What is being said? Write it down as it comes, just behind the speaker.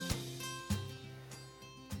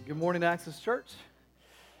Good morning, Access Church.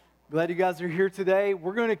 Glad you guys are here today.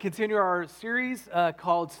 We're going to continue our series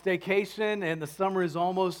called Staycation, and the summer is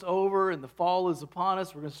almost over and the fall is upon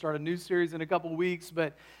us. We're going to start a new series in a couple weeks,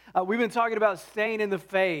 but we've been talking about staying in the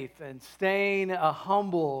faith and staying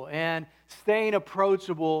humble and staying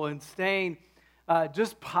approachable and staying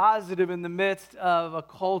just positive in the midst of a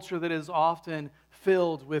culture that is often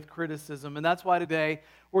filled with criticism. And that's why today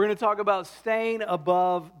we're going to talk about staying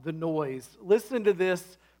above the noise. Listen to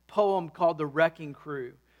this poem called The Wrecking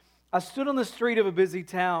Crew. I stood on the street of a busy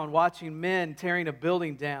town watching men tearing a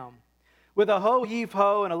building down. With a ho, heave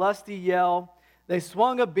ho, and a lusty yell, they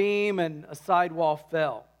swung a beam and a sidewall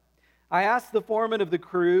fell. I asked the foreman of the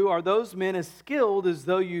crew, are those men as skilled as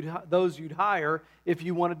those you'd hire if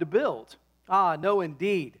you wanted to build? Ah, no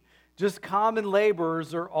indeed. Just common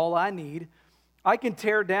laborers are all I need. I can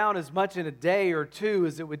tear down as much in a day or two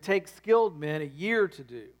as it would take skilled men a year to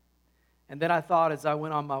do. And then I thought as I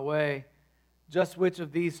went on my way, just which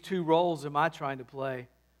of these two roles am I trying to play?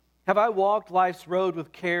 Have I walked life's road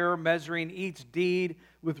with care, measuring each deed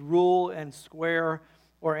with rule and square?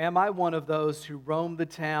 Or am I one of those who roam the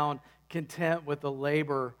town content with the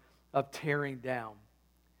labor of tearing down?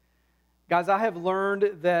 Guys, I have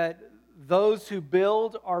learned that those who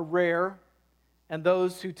build are rare, and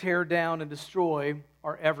those who tear down and destroy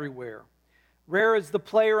are everywhere. Rare is the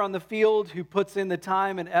player on the field who puts in the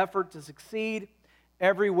time and effort to succeed.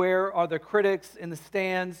 Everywhere are the critics in the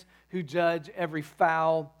stands who judge every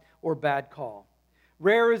foul or bad call.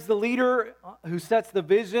 Rare is the leader who sets the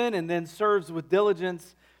vision and then serves with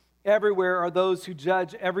diligence. Everywhere are those who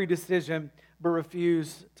judge every decision but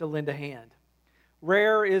refuse to lend a hand.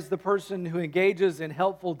 Rare is the person who engages in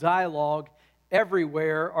helpful dialogue.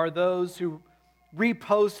 Everywhere are those who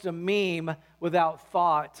repost a meme without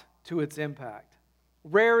thought to its impact.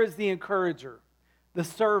 Rare is the encourager, the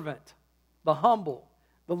servant, the humble,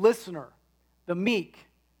 the listener, the meek,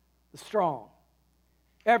 the strong.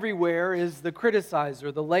 Everywhere is the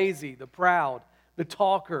criticizer, the lazy, the proud, the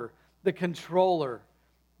talker, the controller,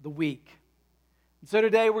 the weak. And so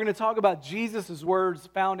today we're going to talk about Jesus' words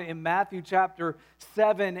found in Matthew chapter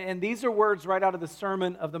 7. And these are words right out of the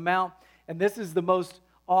Sermon of the Mount. And this is the most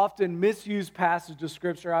often misused passage of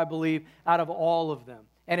Scripture, I believe, out of all of them.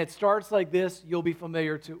 And it starts like this. You'll be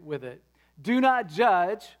familiar with it. Do not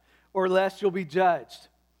judge, or lest you'll be judged.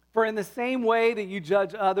 For in the same way that you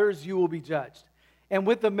judge others, you will be judged. And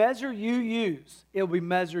with the measure you use, it will be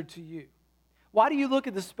measured to you. Why do you look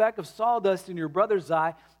at the speck of sawdust in your brother's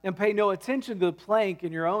eye and pay no attention to the plank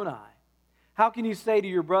in your own eye? How can you say to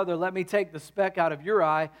your brother, let me take the speck out of your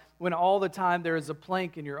eye, when all the time there is a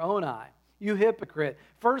plank in your own eye? You hypocrite,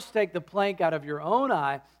 first take the plank out of your own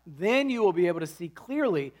eye, then you will be able to see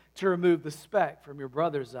clearly to remove the speck from your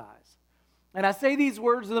brother's eyes. And I say these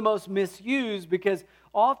words are the most misused because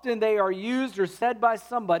often they are used or said by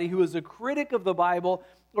somebody who is a critic of the Bible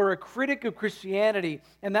or a critic of Christianity,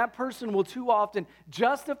 and that person will too often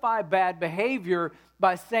justify bad behavior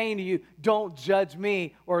by saying to you, don't judge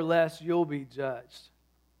me or lest you'll be judged.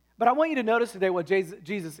 But I want you to notice today what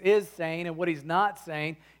Jesus is saying and what he's not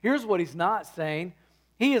saying. Here's what he's not saying.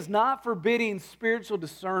 He is not forbidding spiritual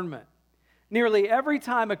discernment. Nearly every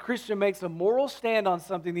time a Christian makes a moral stand on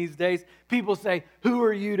something these days, people say, who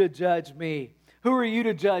are you to judge me? Who are you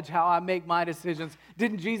to judge how I make my decisions?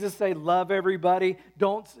 Didn't Jesus say, love everybody?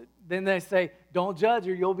 Then they say, don't judge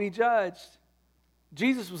or you'll be judged.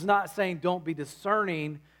 Jesus was not saying don't be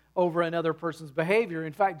discerning over another person's behavior.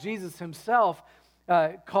 In fact, Jesus himself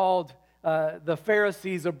called the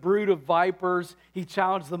Pharisees a brood of vipers. He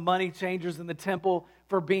challenged the money changers in the temple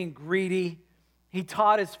for being greedy. He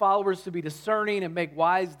taught his followers to be discerning and make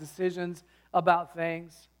wise decisions about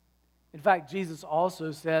things. In fact, Jesus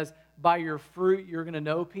also says, by your fruit you're going to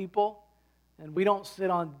know people. And we don't sit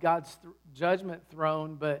on God's judgment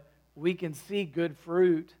throne, but we can see good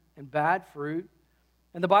fruit and bad fruit.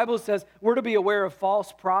 And the Bible says we're to be aware of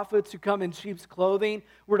false prophets who come in sheep's clothing.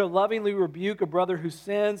 We're to lovingly rebuke a brother who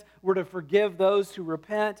sins. We're to forgive those who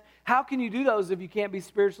repent. How can you do those if you can't be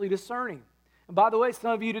spiritually discerning? And by the way,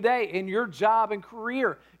 some of you today, in your job and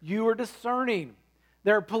career, you are discerning.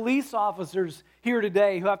 There are police officers here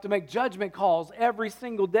today who have to make judgment calls every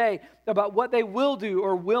single day about what they will do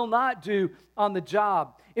or will not do on the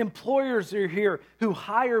job. Employers are here who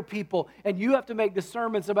hire people, and you have to make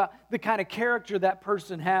discernments about the kind of character that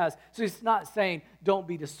person has. So he's not saying don't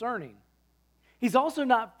be discerning. He's also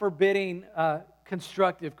not forbidding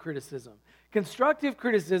constructive criticism. Constructive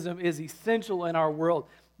criticism is essential in our world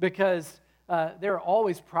because there are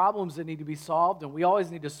always problems that need to be solved, and we always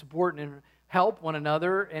need to support and help one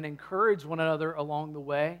another and encourage one another along the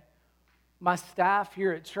way. My staff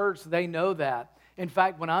here at church, they know that. In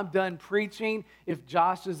fact, when I'm done preaching, if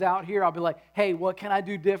Josh is out here, I'll be like, hey, what can I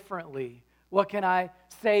do differently? What can I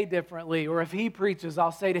say differently? Or if he preaches,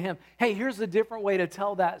 I'll say to him, hey, here's a different way to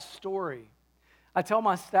tell that story. I tell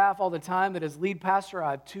my staff all the time that as lead pastor,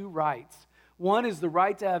 I have two rights. One is the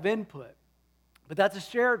right to have input, but that's a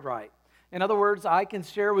shared right. In other words, I can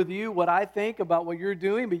share with you what I think about what you're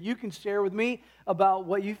doing, but you can share with me about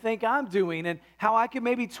what you think I'm doing and how I can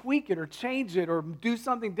maybe tweak it or change it or do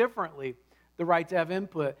something differently. The right to have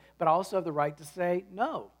input, but I also have the right to say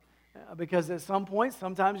no. Because at some point,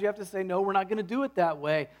 sometimes you have to say, no, we're not going to do it that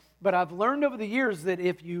way. But I've learned over the years that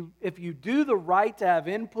if you do the right to have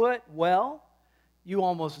input well, you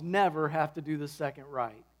almost never have to do the second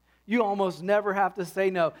right. You almost never have to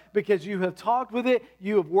say no because you have talked with it,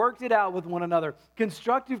 you have worked it out with one another.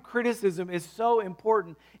 Constructive criticism is so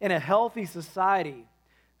important in a healthy society.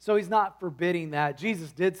 So he's not forbidding that.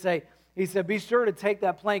 Jesus did say, he said, be sure to take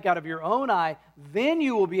that plank out of your own eye, then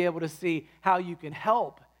you will be able to see how you can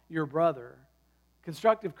help your brother.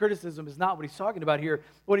 Constructive criticism is not what he's talking about here.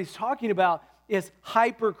 What he's talking about is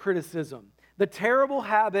hypercriticism, the terrible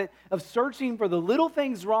habit of searching for the little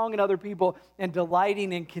things wrong in other people and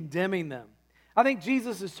delighting in condemning them. I think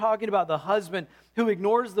Jesus is talking about the husband who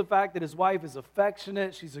ignores the fact that his wife is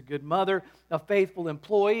affectionate, she's a good mother, a faithful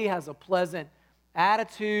employee, has a pleasant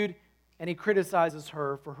attitude, and he criticizes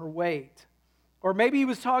her for her weight. Or maybe he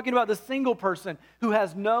was talking about the single person who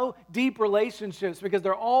has no deep relationships because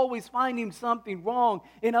they're always finding something wrong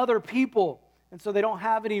in other people, and so they don't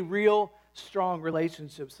have any real strong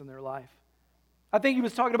relationships in their life. I think he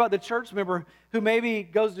was talking about the church member who maybe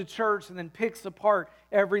goes to church and then picks apart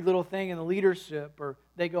every little thing in the leadership, or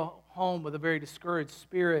they go home with a very discouraged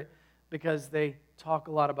spirit because they talk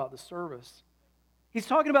a lot about the service. He's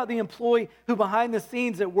talking about the employee who behind the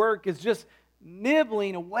scenes at work is just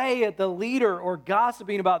nibbling away at the leader or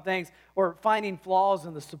gossiping about things or finding flaws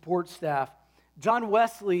in the support staff. John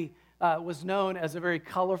Wesley was known as a very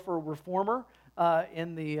colorful reformer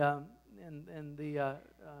in the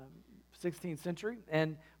 16th century.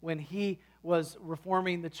 And when he was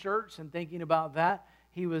reforming the church and thinking about that,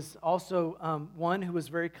 he was also one who was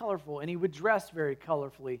very colorful, and he would dress very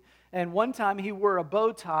colorfully. And one time he wore a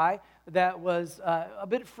bow tie that was a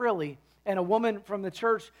bit frilly, and a woman from the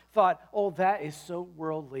church thought, oh, that is so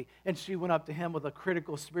worldly. And she went up to him with a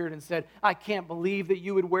critical spirit and said, I can't believe that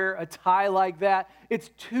you would wear a tie like that. It's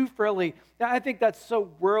too frilly. I think that's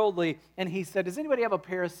so worldly. And he said, does anybody have a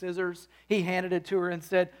pair of scissors? He handed it to her and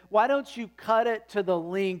said, why don't you cut it to the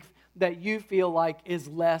length that you feel like is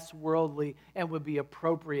less worldly and would be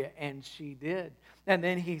appropriate? And she did. And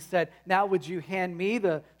then he said, now would you hand me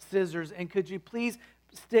the scissors and could you please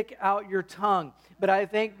stick out your tongue? But I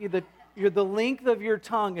think that the length of your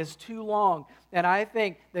tongue is too long, and I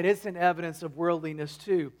think that it's an evidence of worldliness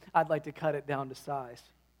too. I'd like to cut it down to size.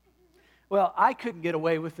 Well, I couldn't get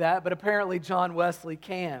away with that, but apparently John Wesley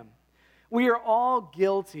can. We are all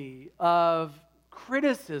guilty of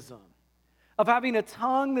criticism, of having a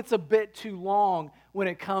tongue that's a bit too long when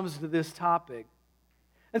it comes to this topic.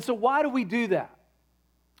 And so why do we do that?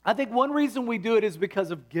 I think one reason we do it is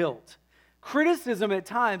because of guilt. Criticism at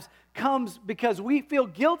times comes because we feel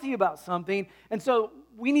guilty about something, and so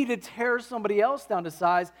we need to tear somebody else down to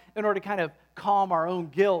size in order to kind of calm our own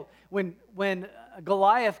guilt. When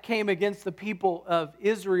Goliath came against the people of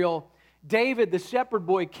Israel, David, the shepherd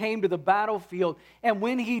boy, came to the battlefield, and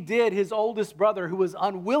when he did, his oldest brother, who was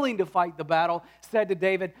unwilling to fight the battle, said to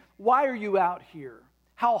David, why are you out here?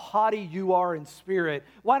 How haughty you are in spirit.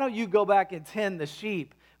 Why don't you go back and tend the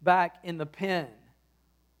sheep back in the pen?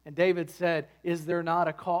 And David said, is there not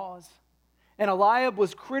a cause? And Eliab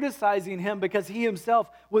was criticizing him because he himself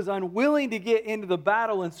was unwilling to get into the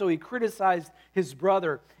battle, and so he criticized his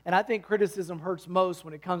brother. And I think criticism hurts most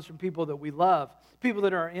when it comes from people that we love, people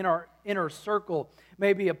that are in our inner circle,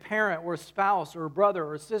 maybe a parent or a spouse or a brother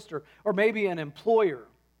or a sister, or maybe an employer.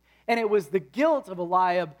 And it was the guilt of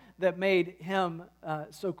Eliab that made him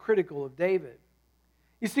so critical of David.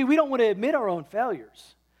 You see, we don't want to admit our own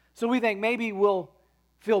failures, so we think maybe we'll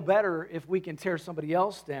feel better if we can tear somebody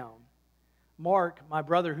else down. Mark, my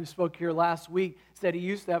brother who spoke here last week, said he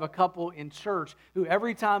used to have a couple in church who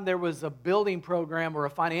every time there was a building program or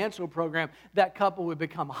a financial program, that couple would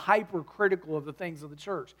become hypercritical of the things of the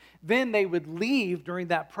church. Then they would leave during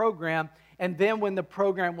that program, and then when the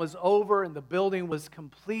program was over and the building was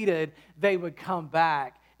completed, they would come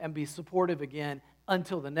back and be supportive again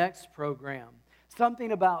until the next program.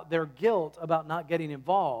 Something about their guilt about not getting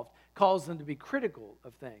involved caused them to be critical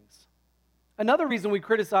of things. Another reason we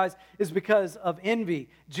criticize is because of envy.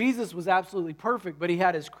 Jesus was absolutely perfect, but he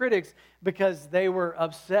had his critics because they were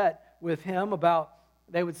upset with him about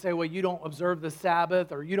They would say, well, you don't observe the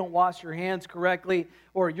Sabbath, or you don't wash your hands correctly,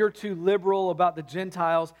 or you're too liberal about the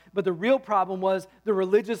Gentiles. But the real problem was the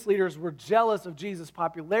religious leaders were jealous of Jesus'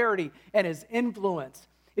 popularity and his influence.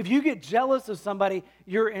 If you get jealous of somebody,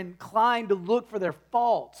 you're inclined to look for their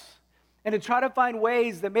faults and to try to find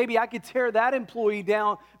ways that maybe I could tear that employee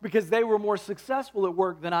down because they were more successful at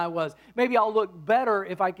work than I was. Maybe I'll look better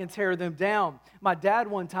if I can tear them down. My dad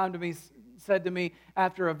one time said to me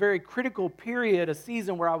after a very critical period, a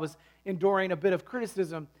season where I was enduring a bit of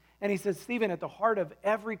criticism, and he said, Stephen, at the heart of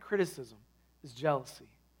every criticism is jealousy.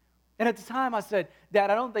 And at the time I said, Dad,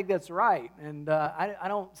 I don't think that's right, and I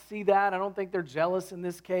don't see that. I don't think they're jealous in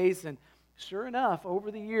this case. And sure enough, over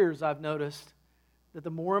the years I've noticed that the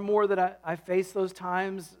more and more that I face those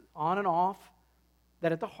times on and off,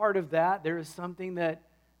 that at the heart of that, there is something that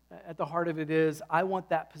at the heart of it is, I want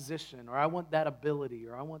that position, or I want that ability,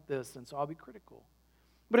 or I want this, and so I'll be critical.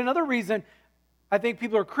 But another reason I think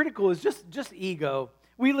people are critical is just ego.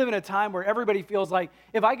 We live in a time where everybody feels like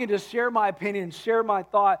if I can just share my opinion, share my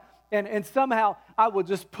thought, and somehow I will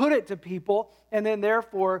just put it to people, and then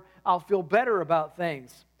therefore I'll feel better about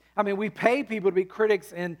things. I mean, we pay people to be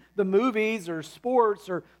critics in the movies or sports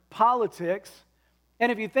or politics.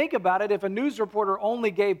 And if you think about it, if a news reporter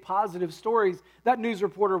only gave positive stories, that news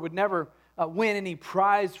reporter would never win any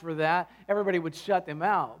prize for that. Everybody would shut them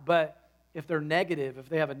out. But if they're negative, if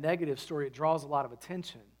they have a negative story, it draws a lot of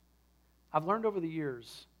attention. I've learned over the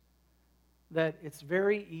years that it's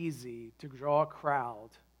very easy to draw a crowd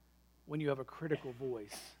when you have a critical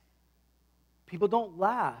voice. People don't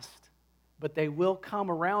last, but they will come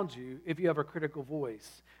around you if you have a critical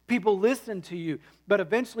voice. People listen to you, but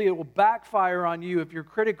eventually it will backfire on you if you're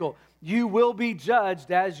critical. You will be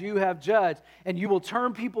judged as you have judged, and you will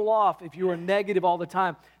turn people off if you are negative all the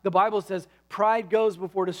time. The Bible says, pride goes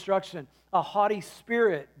before destruction, a haughty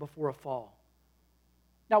spirit before a fall.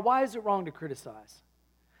 Now, why is it wrong to criticize?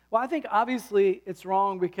 Well, I think obviously it's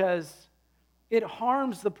wrong because it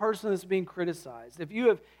harms the person that's being criticized. If you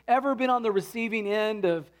have ever been on the receiving end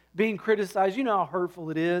of being criticized, you know how hurtful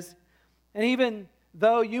it is. And even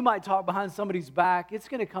though you might talk behind somebody's back, it's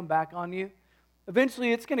going to come back on you.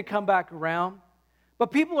 Eventually, it's going to come back around.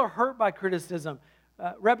 But people are hurt by criticism.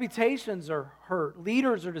 Reputations are hurt.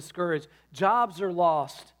 Leaders are discouraged. Jobs are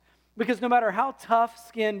lost. Because no matter how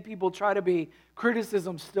tough-skinned people try to be,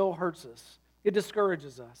 criticism still hurts us. It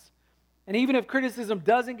discourages us. And even if criticism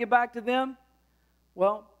doesn't get back to them,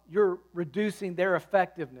 well, you're reducing their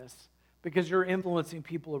effectiveness because you're influencing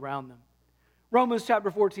people around them. Romans chapter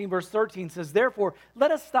 14, verse 13 says, therefore, let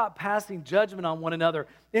us stop passing judgment on one another.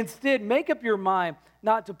 Instead, make up your mind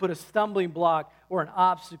not to put a stumbling block or an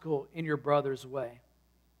obstacle in your brother's way.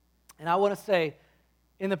 And I want to say,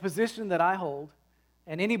 in the position that I hold,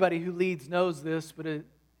 and anybody who leads knows this, but it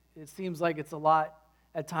seems like it's a lot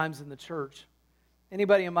at times in the church.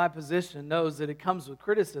 Anybody in my position knows that it comes with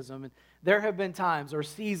criticism. And there have been times or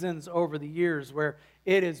seasons over the years where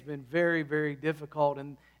it has been very, very difficult.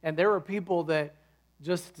 And there were people that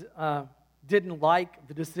just didn't like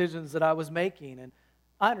the decisions that I was making. And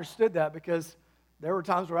I understood that because there were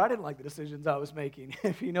times where I didn't like the decisions I was making,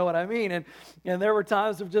 if you know what I mean. And there were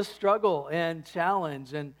times of just struggle and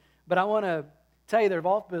challenge. But I want to tell you, there have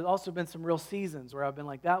also been some real seasons where I've been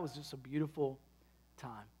like, that was just a beautiful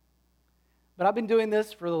time. But I've been doing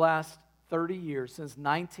this for the last 30 years. Since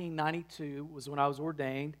 1992 was when I was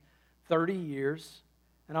ordained, 30 years.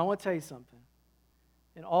 And I want to tell you something.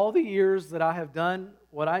 In all the years that I have done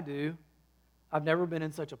what I do, I've never been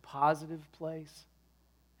in such a positive place,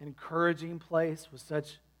 an encouraging place with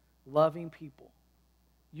such loving people.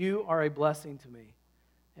 You are a blessing to me.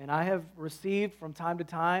 And I have received from time to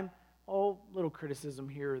time, little criticism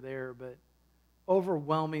here or there, but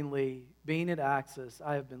overwhelmingly, being at Access,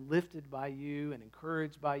 I have been lifted by you and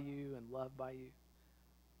encouraged by you and loved by you.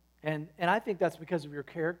 And I think that's because of your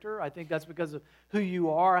character. I think that's because of who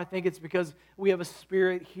you are. I think it's because we have a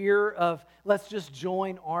spirit here of let's just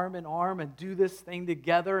join arm in arm and do this thing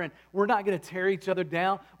together. And we're not going to tear each other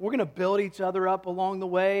down. We're going to build each other up along the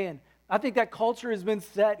way. And I think that culture has been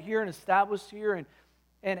set here and established here.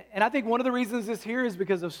 And I think one of the reasons it's here is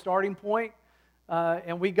because of Starting Point.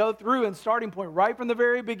 And we go through in Starting Point right from the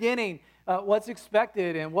very beginning what's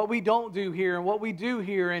expected and what we don't do here and what we do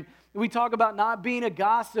here. And we talk about not being a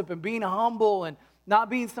gossip and being humble and not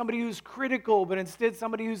being somebody who's critical, but instead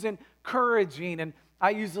somebody who's encouraging. And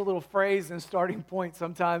I use a little phrase in Starting Point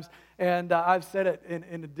sometimes, and I've said it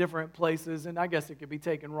in different places, and I guess it could be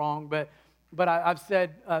taken wrong, but But I've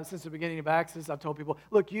said since the beginning of Access, I've told people,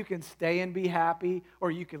 look, you can stay and be happy,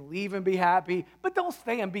 or you can leave and be happy, but don't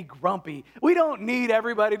stay and be grumpy. We don't need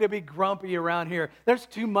everybody to be grumpy around here. There's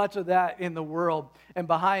too much of that in the world. And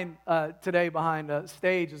behind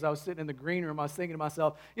stage, as I was sitting in the green room, I was thinking to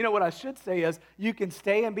myself, you know what I should say is, you can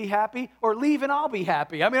stay and be happy, or leave and I'll be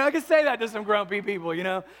happy. I mean, I can say that to some grumpy people,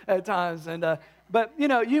 at times. But,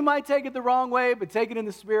 you might take it the wrong way, but take it in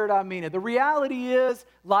the spirit, I mean it. The reality is,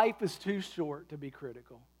 life is too short to be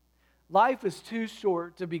critical. Life is too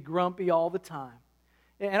short to be grumpy all the time.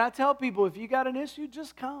 And I tell people, if you got an issue,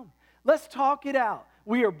 just come. Let's talk it out.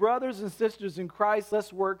 We are brothers and sisters in Christ.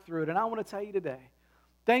 Let's work through it. And I want to tell you today,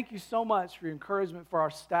 thank you so much for your encouragement for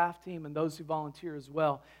our staff team and those who volunteer as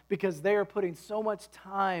well, because they are putting so much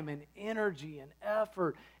time and energy and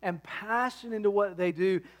effort and passion into what they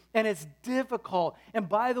do, and it's difficult. And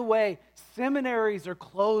by the way, seminaries are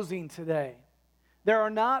closing today. There are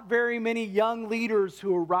not very many young leaders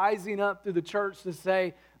who are rising up through the church to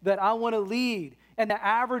say that I want to lead. And the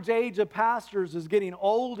average age of pastors is getting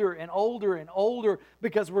older and older and older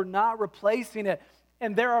because we're not replacing it.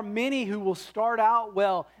 And there are many who will start out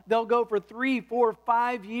well. They'll go for 3, 4,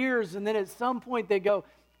 5 years, and then at some point they go,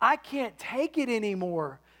 I can't take it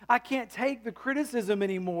anymore. I can't take the criticism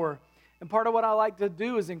anymore. And part of what I like to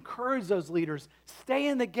do is encourage those leaders. Stay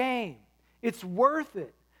in the game. It's worth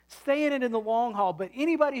it. Stay in it in the long haul. But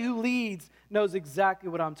anybody who leads knows exactly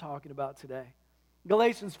what I'm talking about today.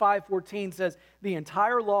 Galatians 5:14 says, the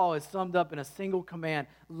entire law is summed up in a single command: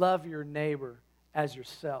 love your neighbor as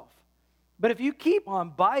yourself. But if you keep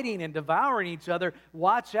on biting and devouring each other,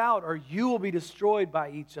 watch out, or you will be destroyed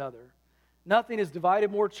by each other. Nothing has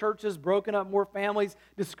divided more churches, broken up more families,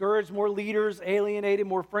 discouraged more leaders, alienated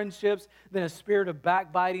more friendships than a spirit of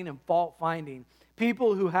backbiting and fault-finding.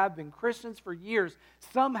 People who have been Christians for years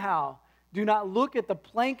somehow do not look at the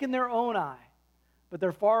plank in their own eye, but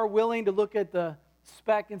they're far willing to look at the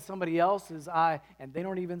speck in somebody else's eye, and they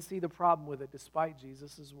don't even see the problem with it despite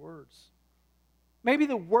Jesus' words. Maybe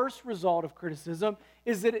the worst result of criticism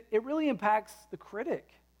is that it really impacts the critic.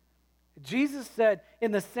 Jesus said,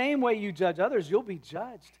 in the same way you judge others, you'll be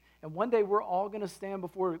judged. And one day we're all going to stand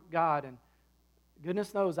before God, and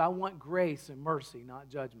goodness knows I want grace and mercy, not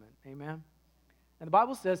judgment. Amen? And the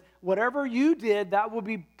Bible says, whatever you did, that will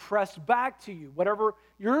be pressed back to you. Whatever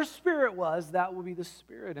your spirit was, that will be the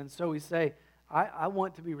spirit. And so we say, I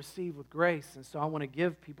want to be received with grace, and so I want to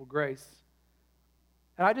give people grace.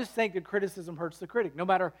 And I just think that criticism hurts the critic. No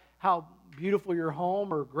matter how beautiful your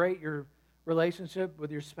home or great your relationship with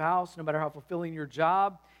your spouse, no matter how fulfilling your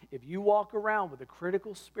job, if you walk around with a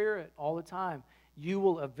critical spirit all the time, you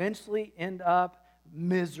will eventually end up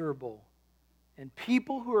miserable. And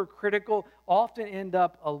people who are critical often end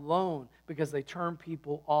up alone because they turn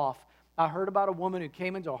people off. I heard about a woman who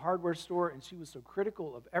came into a hardware store and she was so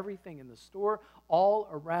critical of everything in the store, all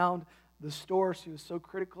around the store. She was so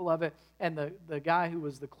critical of it. And the guy who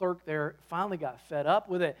was the clerk there finally got fed up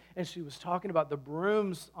with it. And she was talking about the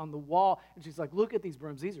brooms on the wall. And she's like, look at these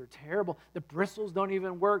brooms. These are terrible. The bristles don't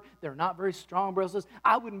even work. They're not very strong bristles.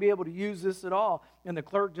 I wouldn't be able to use this at all. And the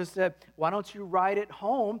clerk just said, why don't you ride it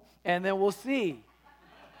home and then we'll see.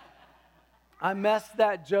 I messed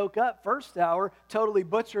that joke up first hour, totally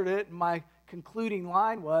butchered it, and my concluding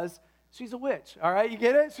line was, she's a witch. All right, you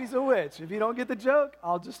get it? She's a witch. If you don't get the joke,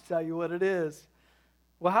 I'll just tell you what it is.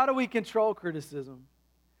 Well, how do we control criticism?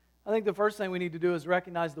 I think the first thing we need to do is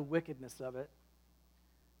recognize the wickedness of it.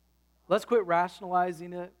 Let's quit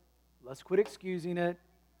rationalizing it. Let's quit excusing it.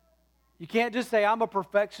 You can't just say, I'm a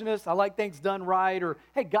perfectionist, I like things done right, or,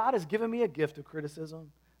 hey, God has given me a gift of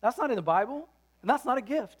criticism. That's not in the Bible, and that's not a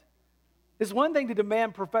gift. It's one thing to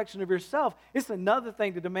demand perfection of yourself. It's another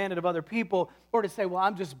thing to demand it of other people, or to say, well,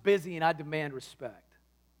 I'm just busy and I demand respect.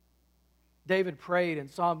 David prayed in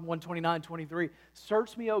Psalm 129:23,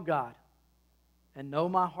 search me, O God, and know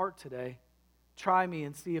my heart today. Try me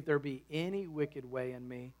and see if there be any wicked way in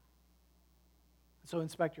me. So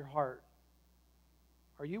inspect your heart.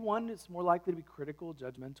 Are you one that's more likely to be critical,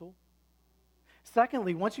 judgmental?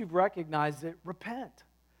 Secondly, once you've recognized it, repent.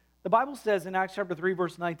 The Bible says in Acts chapter 3,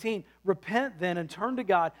 verse 19, repent then and turn to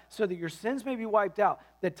God so that your sins may be wiped out,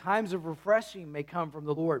 that times of refreshing may come from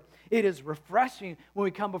the Lord. It is refreshing when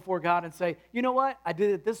we come before God and say, you know what? I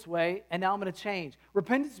did it this way, and now I'm going to change.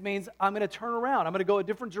 Repentance means I'm going to turn around. I'm going to go a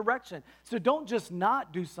different direction. So don't just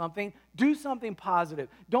not do something positive.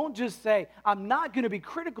 Don't just say, I'm not going to be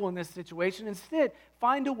critical in this situation. Instead,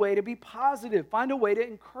 find a way to be positive. Find a way to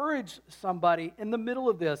encourage somebody in the middle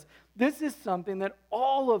of this. This is something that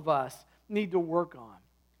all of us need to work on.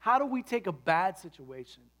 How do we take a bad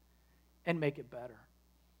situation and make it better?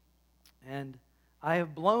 And I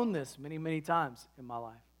have blown this many, many times in my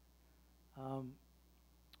life.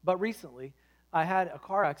 But recently, I had a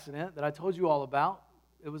car accident that I told you all about.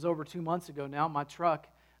 It was over 2 months ago now. My truck,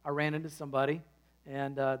 I ran into somebody,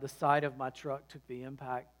 and the side of my truck took the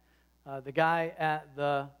impact. The guy at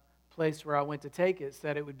the place where I went to take it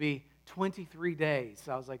said it would be 23 days.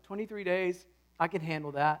 So I was like, 23 days? I can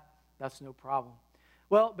handle that. That's no problem.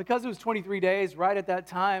 Well, because it was 23 days, right at that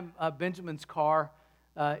time, Benjamin's car,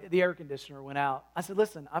 the air conditioner went out. I said,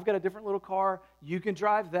 listen, I've got a different little car. You can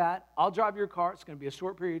drive that. I'll drive your car. It's going to be a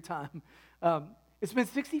short period of time. It's been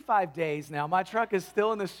 65 days now. My truck is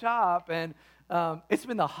still in the shop, and it's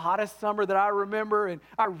been the hottest summer that I remember, and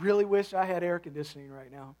I really wish I had air conditioning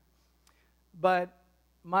right now. But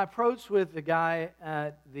my approach with the guy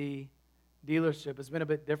at the dealership has been a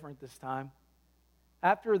bit different this time.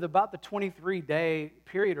 After about the 23-day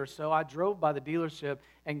period or so, I drove by the dealership,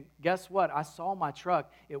 and guess what? I saw my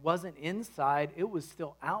truck. It wasn't inside. It was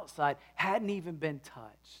still outside, hadn't even been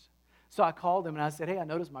touched. So I called him, and I said, hey, I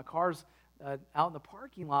noticed my car's out in the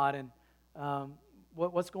parking lot, and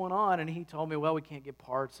what's going on? And he told me, well, we can't get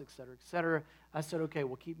parts, et cetera, et cetera. I said, okay,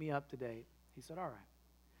 well, keep me up to date. He said, all right.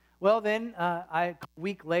 Well, then a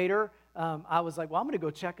week later, I was like, well, I'm going to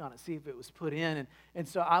go check on it, see if it was put in. And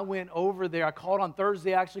so I went over there. I called on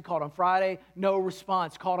Thursday, actually called on Friday, no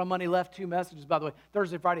response. Called on Monday, left 2 messages, by the way,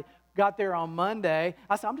 Thursday, Friday. Got there on Monday.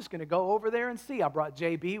 I said, I'm just going to go over there and see. I brought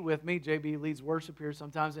JB with me. JB leads worship here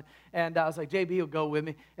sometimes. And I was like, JB will go with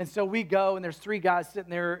me. And so we go, and there's 3 guys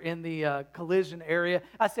sitting there in the collision area.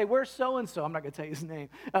 I say, where's so-and-so? I'm not going to tell you his name.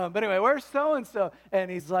 But anyway, where's so-and-so?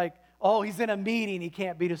 And he's like, oh, he's in a meeting. He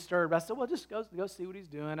can't be disturbed. I said, well, just go see what he's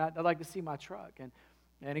doing. I'd like to see my truck.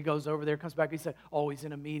 And he goes over there, comes back. He said, oh, he's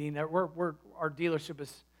in a meeting. Our dealership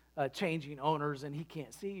is changing owners, and he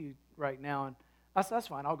can't see you right now. And I said, that's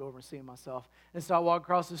fine. I'll go over and see him myself. And so I walk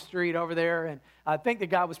across the street over there, and I think the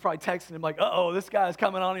guy was probably texting him like, uh-oh, this guy's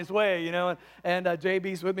coming on his way, And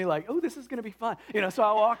JB's with me like, oh, this is going to be fun. So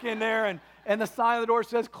I walk in there, and the sign on the door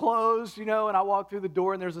says closed, and I walk through the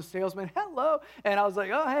door, and there's a salesman, hello. And I was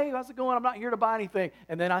like, oh, hey, how's it going? I'm not here to buy anything.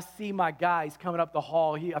 And then I see my guy. He's coming up the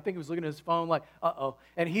hall. I think he was looking at his phone like, uh-oh.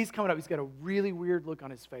 And he's coming up. He's got a really weird look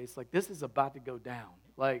on his face, like this is about to go down.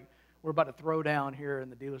 Like we're about to throw down here in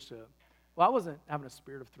the dealership. Well, I wasn't having a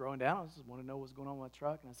spirit of throwing down. I just wanted to know what's going on with my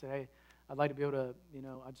truck. And I said, hey, I'd like to be able to,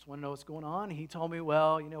 I just want to know what's going on. And he told me,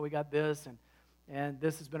 well, we got this, and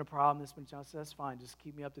this has been a problem. This has been a challenge. I said, that's fine. Just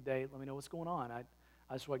keep me up to date. Let me know what's going on.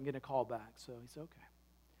 I just wasn't getting a call back. So he said, okay.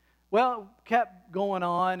 Well, kept going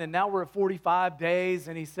on, and now we're at 45 days,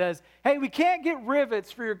 and he says, hey, we can't get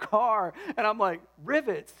rivets for your car. And I'm like,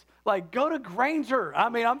 rivets? Like, go to Granger.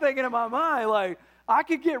 I'm thinking in my mind, like, I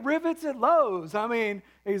could get rivets at Lowe's. I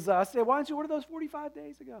said, why didn't you order those 45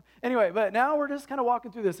 days ago? Anyway, but now we're just kind of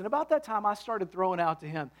walking through this. And about that time, I started throwing out to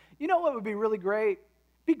him, you know what would be really great?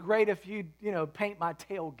 It'd be great if you'd, paint my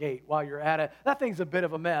tailgate while you're at it. That thing's a bit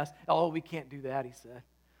of a mess. Oh, we can't do that, he said.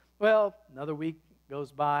 Well, another week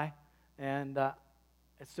goes by, and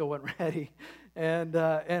it still wasn't ready. And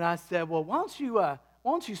I said, well, why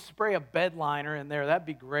don't you spray a bed liner in there? That'd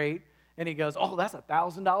be great. And he goes, oh, that's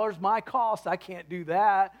 $1,000 my cost. I can't do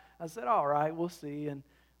that. I said, all right, we'll see. And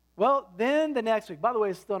well, then the next week, by the way,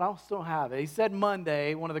 I still don't have it. He said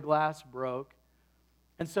Monday, one of the glass broke.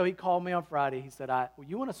 And so he called me on Friday. He said, well,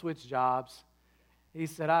 you want to switch jobs? He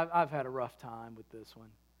said, I've had a rough time with this one.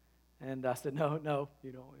 And I said, no,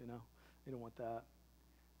 you don't want that.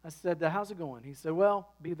 I said, how's it going? He said, well,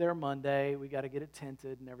 be there Monday. We got to get it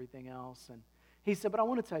tinted and everything else. And he said, but I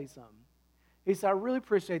want to tell you something. He said, I really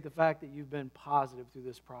appreciate the fact that you've been positive through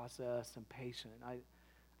this process and patient.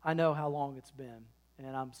 I know how long it's been,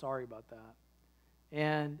 and I'm sorry about that.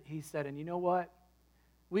 And he said, and you know what?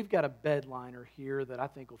 We've got a bed liner here that I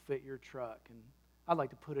think will fit your truck, and I'd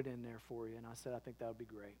like to put it in there for you. And I said, I think that would be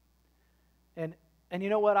great. And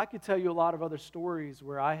you know what? I could tell you a lot of other stories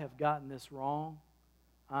where I have gotten this wrong.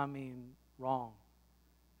 Wrong.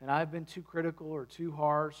 And I've been too critical or too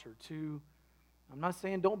harsh or too... I'm not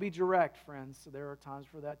saying don't be direct, friends. There are times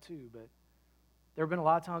for that too, but there have been a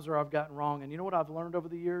lot of times where I've gotten wrong. And you know what I've learned over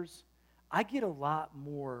the years? I get a lot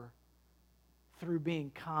more through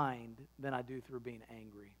being kind than I do through being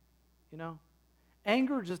angry.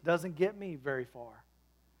 Anger just doesn't get me very far.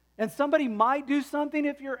 And somebody might do something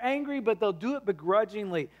if you're angry, but they'll do it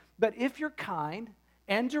begrudgingly. But if you're kind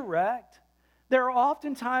and direct, there are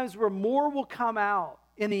often times where more will come out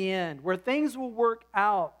in the end, where things will work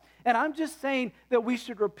out. And I'm just saying that we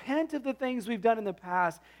should repent of the things we've done in the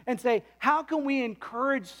past and say, how can we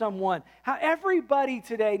encourage someone? Everybody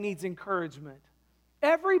today needs encouragement.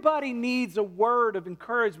 Everybody needs a word of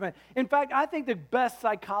encouragement. In fact, I think the best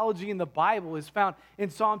psychology in the Bible is found in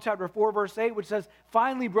Psalm chapter 4, verse 8, which says,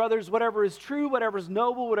 "Finally, brothers, whatever is true, whatever is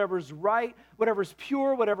noble, whatever is right, whatever is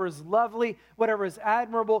pure, whatever is lovely, whatever is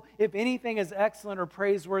admirable, if anything is excellent or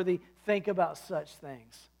praiseworthy, think about such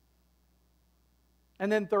things."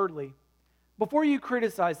 And then thirdly, before you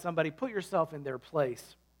criticize somebody, put yourself in their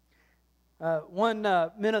place. One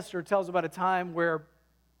minister tells about a time where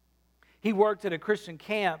he worked at a Christian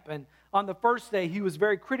camp, and on the first day, he was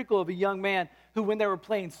very critical of a young man who, when they were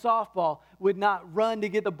playing softball, would not run to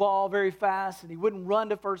get the ball very fast, and he wouldn't run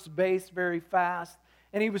to first base very fast,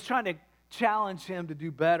 and he was trying to challenge him to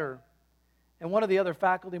do better. And one of the other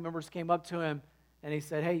faculty members came up to him, and he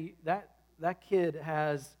said, "Hey, that kid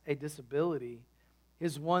has a disability.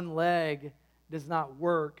 His one leg does not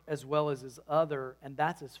work as well as his other, and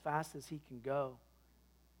that's as fast as he can go."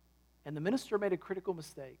 And the minister made a critical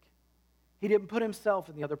mistake. He didn't put himself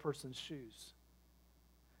in the other person's shoes.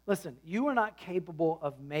 Listen, you are not capable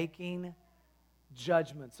of making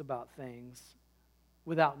judgments about things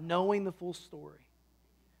without knowing the full story.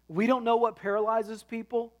 We don't know what paralyzes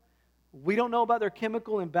people. We don't know about their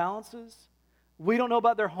chemical imbalances. We don't know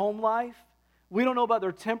about their home life. We don't know about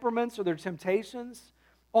their temperaments or their temptations.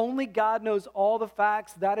 Only God knows all the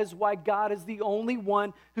facts. That is why God is the only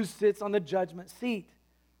one who sits on the judgment seat.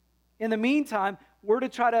 In the meantime, we're to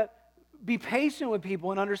try to be patient with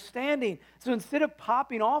people and understanding. So instead of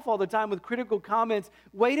popping off all the time with critical comments,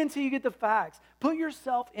 wait until you get the facts. Put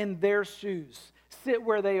yourself in their shoes. Sit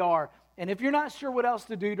where they are. And if you're not sure what else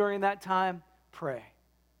to do during that time, pray.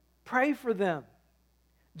 Pray for them.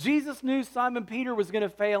 Jesus knew Simon Peter was going to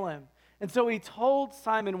fail him. And so he told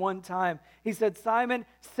Simon one time, he said, "Simon,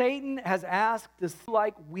 Satan has asked to see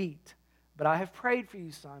like wheat, but I have prayed for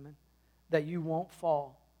you, Simon, that you won't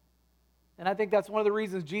fall." And I think that's one of the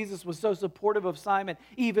reasons Jesus was so supportive of Simon,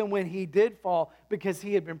 even when he did fall, because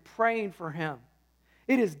he had been praying for him.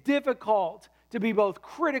 It is difficult to be both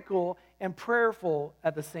critical and prayerful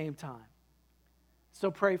at the same time. So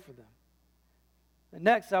pray for them. And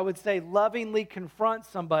next, I would say lovingly confront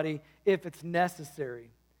somebody if it's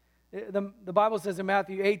necessary. The Bible says in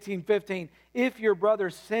Matthew 18:15, "If your brother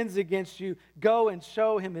sins against you, go and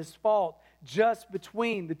show him his fault just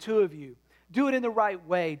between the two of you." Do it in the right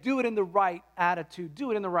way. Do it in the right attitude.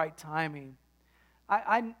 Do it in the right timing.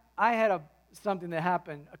 I had something that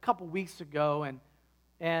happened a couple weeks ago,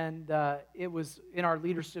 and it was in our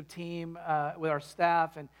leadership team with our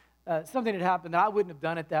staff, and something had happened that I wouldn't have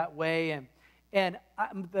done it that way, and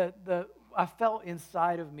I felt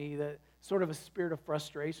inside of me that sort of a spirit of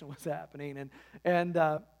frustration was happening, and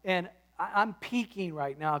I'm peaking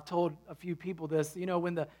right now. I've told a few people this. You know,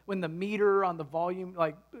 when the meter on the volume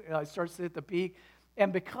starts to hit the peak,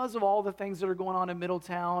 and because of all the things that are going on in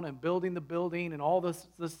Middletown and building the building and all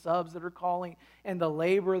the subs that are calling and the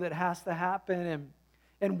labor that has to happen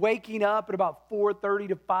and waking up at about 4:30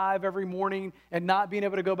 to 5 every morning and not being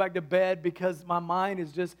able to go back to bed because my mind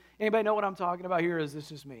is just, anybody know what I'm talking about here? Or is this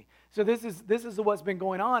just me? So this is what's been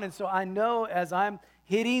going on. And so I know as I'm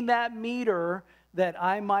hitting that meter that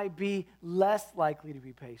I might be less likely to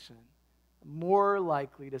be patient, more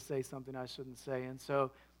likely to say something I shouldn't say. And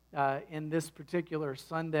so in this particular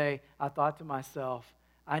Sunday, I thought to myself,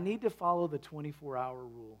 I need to follow the 24-hour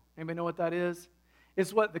rule. Anybody know what that is?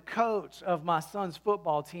 It's what the coach of my son's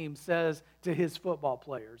football team says to his football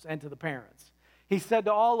players and to the parents. He said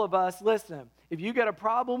to all of us, "Listen, if you get a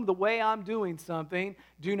problem the way I'm doing something,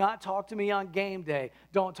 do not talk to me on game day.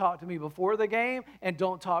 Don't talk to me before the game, and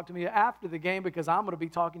don't talk to me after the game, because I'm going to be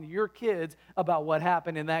talking to your kids about what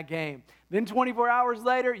happened in that game. Then 24 hours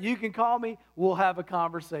later, you can call me. We'll have a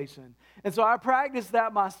conversation." And so I practiced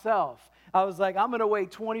that myself. I was like, I'm going to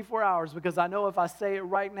wait 24 hours because I know if I say it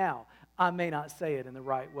right now, I may not say it in the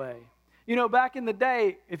right way. You know, back in the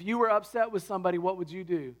day, if you were upset with somebody, what would you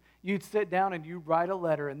do? You'd sit down and you'd write a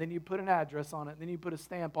letter, and then you put an address on it, and then you put a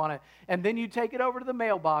stamp on it, and then you take it over to the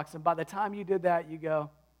mailbox, and by the time you did that, you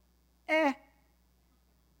go, it's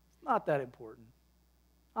not that important.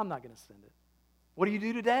 I'm not going to send it. What do you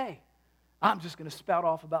do today? I'm just going to spout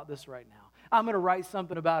off about this right now. I'm going to write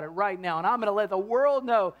something about it right now, and I'm going to let the world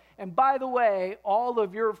know. And by the way, all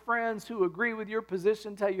of your friends who agree with your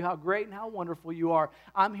position tell you how great and how wonderful you are.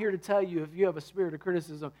 I'm here to tell you, if you have a spirit of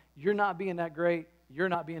criticism, you're not being that great. You're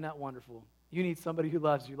not being that wonderful. You need somebody who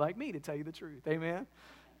loves you like me to tell you the truth. Amen?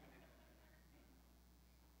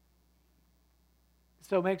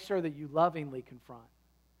 So make sure that you lovingly confront.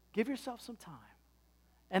 Give yourself some time.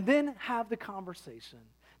 And then have the conversation.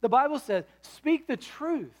 The Bible says, speak the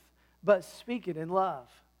truth, but speak it in love.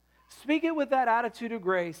 Speak it with that attitude of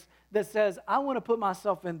grace that says, I want to put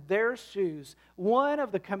myself in their shoes. One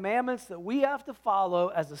of the commandments that we have to follow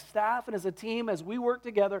as a staff and as a team, as we work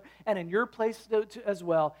together, and in your place as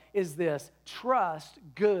well, is this: trust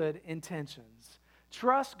good intentions.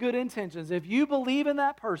 Trust good intentions. If you believe in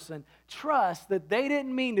that person, trust that they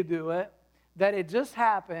didn't mean to do it, that it just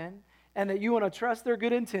happened, and that you want to trust their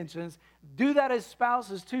good intentions. Do that as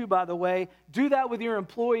spouses too, by the way. Do that with your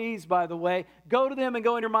employees, by the way. Go to them and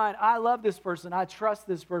go in your mind, I love this person. I trust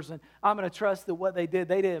this person. I'm going to trust that what they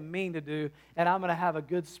didn't mean to do, and I'm going to have a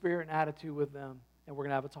good spirit and attitude with them, and we're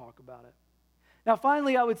going to have a talk about it. Now,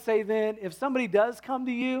 finally, I would say then, if somebody does come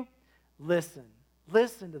to you, listen.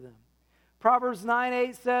 Listen to them. Proverbs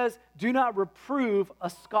 9:8 says, do not reprove a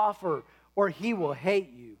scoffer, or he will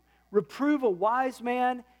hate you. Reprove a wise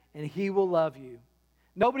man, and he will love you.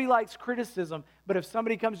 Nobody likes criticism, but if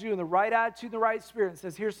somebody comes to you in the right attitude, the right spirit, and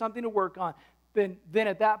says, here's something to work on, then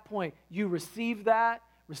at that point, you receive that,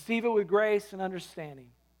 receive it with grace and understanding.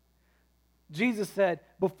 Jesus said,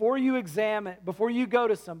 before you go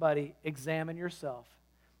to somebody, examine yourself.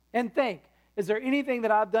 And think, is there anything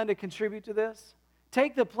that I've done to contribute to this?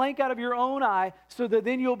 Take the plank out of your own eye so that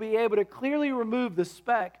then you'll be able to clearly remove the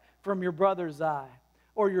speck from your brother's eye,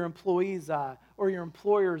 or your employee's eye, or your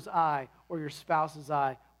employer's eye, or your spouse's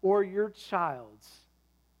eye, or your child's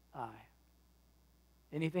eye.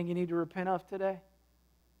 Anything you need to repent of today?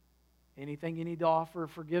 Anything you need to offer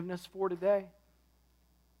forgiveness for today?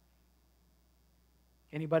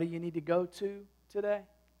 Anybody you need to go to today?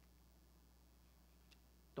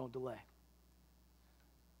 Don't delay.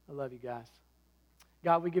 I love you guys.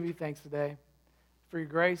 God, we give you thanks today for your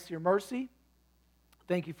grace, your mercy.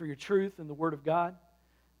 Thank you for your truth and the Word of God.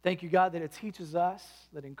 Thank you, God, that it teaches us,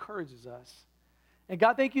 that encourages us. And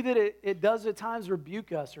God, thank you that it does at times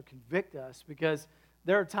rebuke us or convict us, because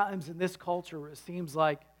there are times in this culture where it seems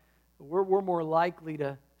like we're more likely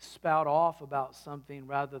to spout off about something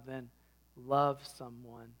rather than love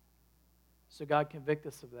someone. So God, convict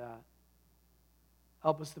us of that.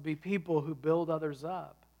 Help us to be people who build others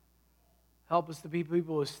up. Help us to be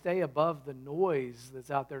people who stay above the noise that's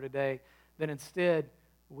out there today, that instead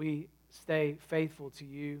we stay faithful to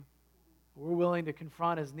you. We're willing to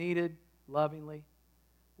confront as needed, lovingly.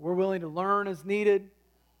 We're willing to learn as needed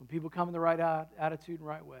when people come in the right attitude and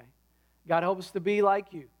right way. God, help us to be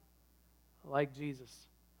like you, like Jesus.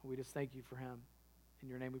 We just thank you for him. In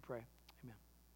your name we pray.